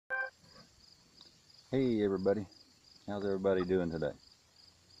Hey everybody, how's everybody doing today?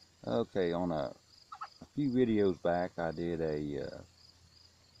 Okay, on a few videos back I did a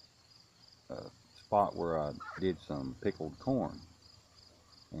spot where I did some pickled corn,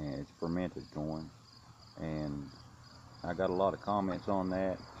 and it's fermented corn, and I got a lot of comments on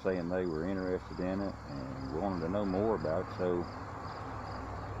that saying they were interested in it and wanted to know more about it, so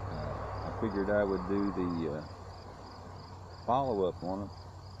I figured I would do the follow-up on it.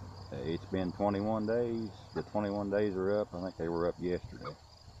 It's been 21 days. The 21 days are up. I think they were up yesterday,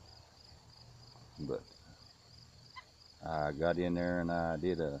 but I got in there and I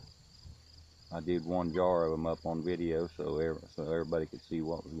did one jar of them up on video so everybody could see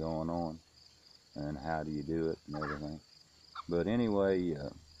what was going on and how do you do it and everything. But anyway,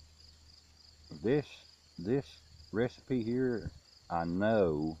 this this recipe here I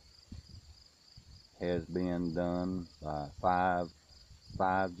know has been done by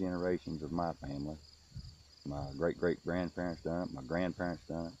five generations of my family. My great grandparents done it, my grandparents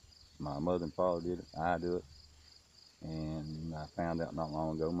done it, my mother and father did it, I do it, and I found out not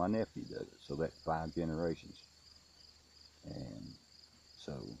long ago my nephew does it. So that's 5 generations. And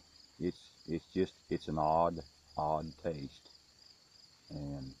so it's an odd taste,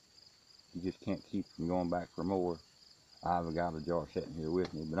 and you just can't keep from going back for more. I've got a jar sitting here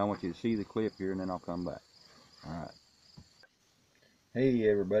with me, but I want you to see the clip here and then I'll come back. All right. Hey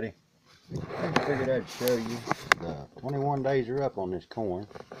everybody, I figured I'd show you the 21 days are up on this corn,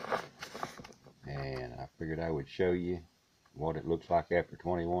 and I figured I would show you what it looks like after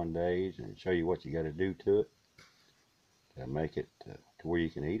 21 days and show you what you got to do to it to make it to where you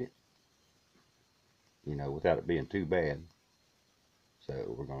can eat it, you know, without it being too bad. So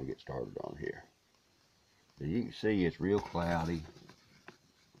we're going to get started on here. So you can see it's real cloudy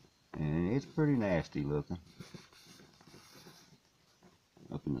and it's pretty nasty looking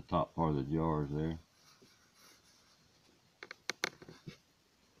up in the top part of the jars there.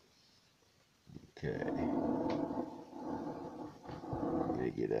 Okay, let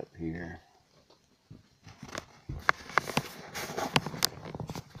me get up here.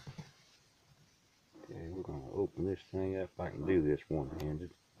 Okay, we're going to open this thing up. I can do this one-handed.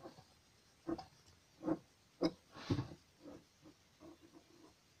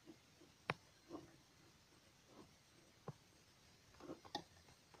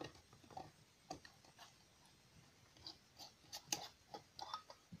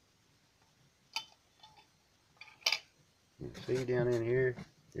 You see down in here,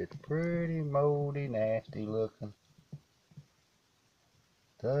 it's pretty moldy, nasty looking.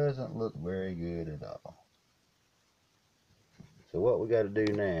 Doesn't look very good at all. So what we got to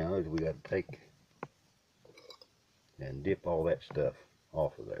do now is we got to take and dip all that stuff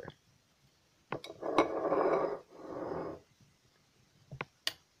off of there.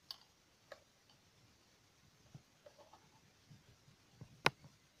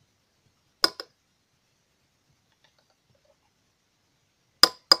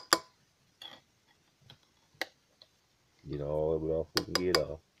 Get all of it off we can get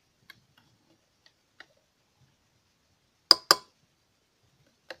off.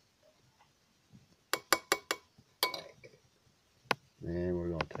 Then we're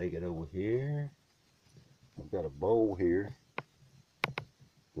going to take it over here. I've got a bowl here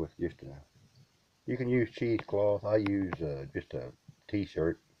with just a, you can use cheesecloth. I use just a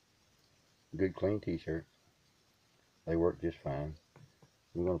t-shirt, good clean t-shirt. They work just fine.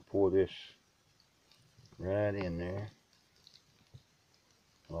 I'm going to pour this right in there.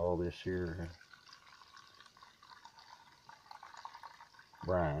 All this here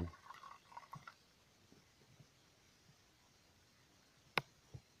brine.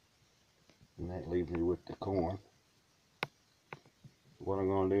 And that leaves me with the corn. What I'm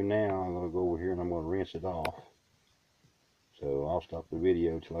going to do now, I'm going to go over here and I'm going to rinse it off. So I'll stop the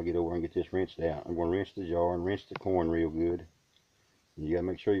video till I get over and get this rinsed out. I'm going to rinse the jar and rinse the corn real good. And you got to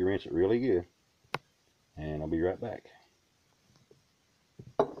make sure you rinse it really good. And I'll be right back.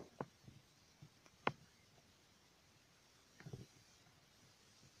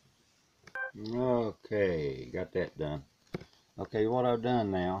 Okay, got that done. Okay, what I've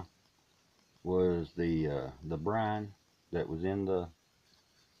done now was the brine that was in the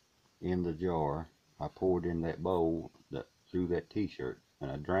jar. I poured in that bowl through that t-shirt, and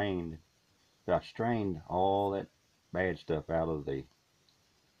I strained all that bad stuff out of the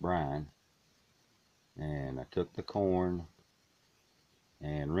brine, and I took the corn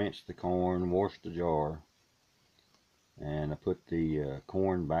and rinsed the corn, washed the jar, and I put the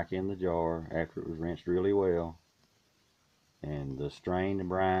corn back in the jar after it was rinsed really well, and the strained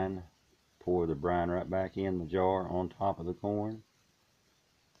brine, pour the brine right back in the jar on top of the corn,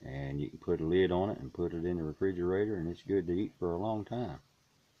 and you can put a lid on it and put it in the refrigerator, and it's good to eat for a long time.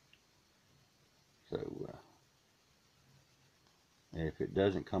 So if it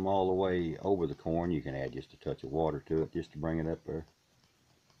doesn't come all the way over the corn, you can add just a touch of water to it just to bring it up there.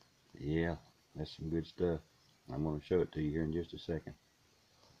 Yeah, that's some good stuff. I'm going to show it to you here in just a second.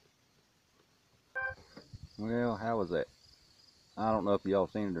 Well, how was that? I don't know if y'all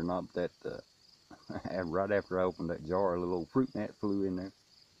seen it or not, but that right after I opened that jar, a little old fruit gnat flew in there.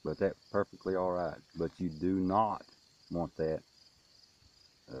 But that's perfectly all right. But you do not want that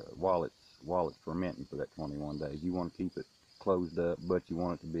while it's fermenting for that 21 days. You want to keep it closed up, but you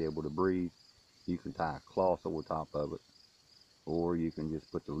want it to be able to breathe. You can tie a cloth over top of it, or you can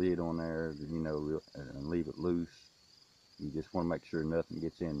just put the lid on there, you know, and leave it loose. You just want to make sure nothing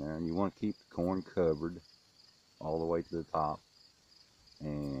gets in there, and you want to keep the corn covered all the way to the top.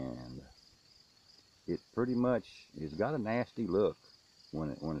 And it pretty much has got a nasty look when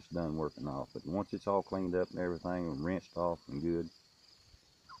it's done working off, but once it's all cleaned up and everything and rinsed off and good,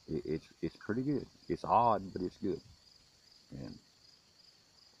 it's pretty good. It's odd, but it's good. And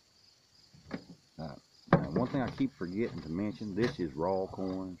one thing I keep forgetting to mention, this is raw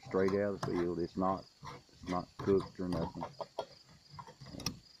corn straight out of the field. It's not cooked or nothing.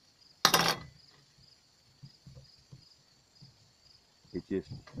 It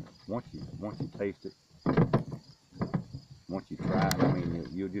just, once you taste it, once you try it, I mean,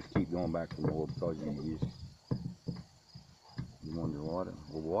 you'll just keep going back for more, because you wonder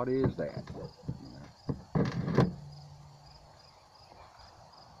what is that?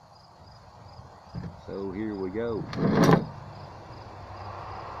 So here we go.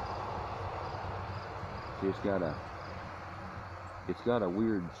 It's got a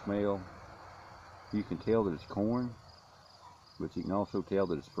weird smell. You can tell that it's corn, but you can also tell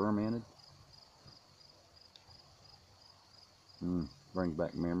that it's fermented. Brings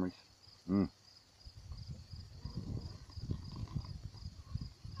back memories.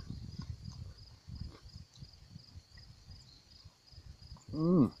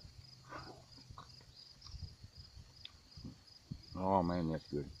 Oh man, that's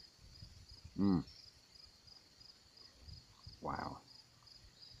good. Wow.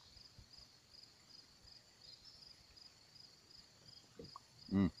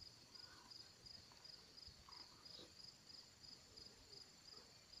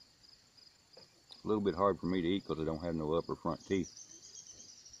 A little bit hard for me to eat because I don't have no upper front teeth.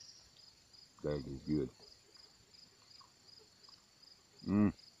 That is good.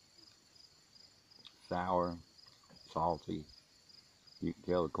 Sour, salty. You can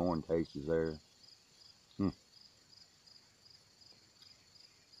tell the corn taste is there.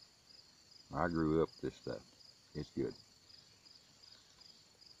 I grew up with this stuff. It's good.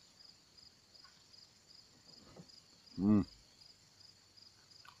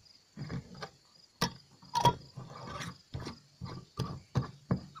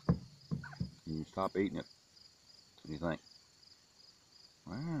 You stop eating it, you think,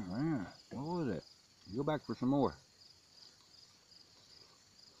 wow, what was it? Go back for some more.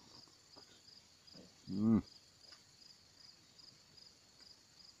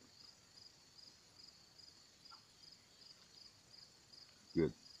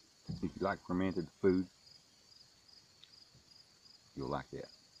 Good. If you like fermented food, you'll like that.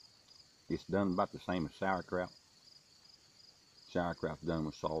 It's done about the same as sauerkraut. Sauerkraut's done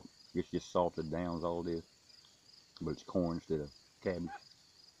with salt. It's just salted down is all it is. But it's corn instead of cabbage.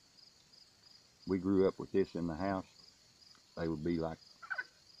 We grew up with this in the house. They would be like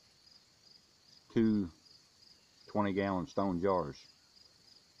 2 20-gallon stone jars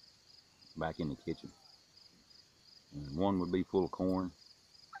back in the kitchen. And one would be full of corn.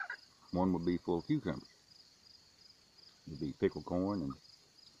 One would be full of cucumbers. It'd be pickled corn and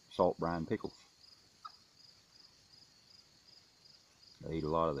salt brine pickles. I eat a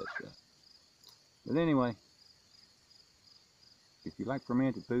lot of that stuff. But anyway, if you like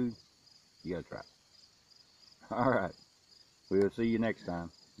fermented food, you gotta try it. All right, we'll see you next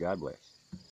time. God bless.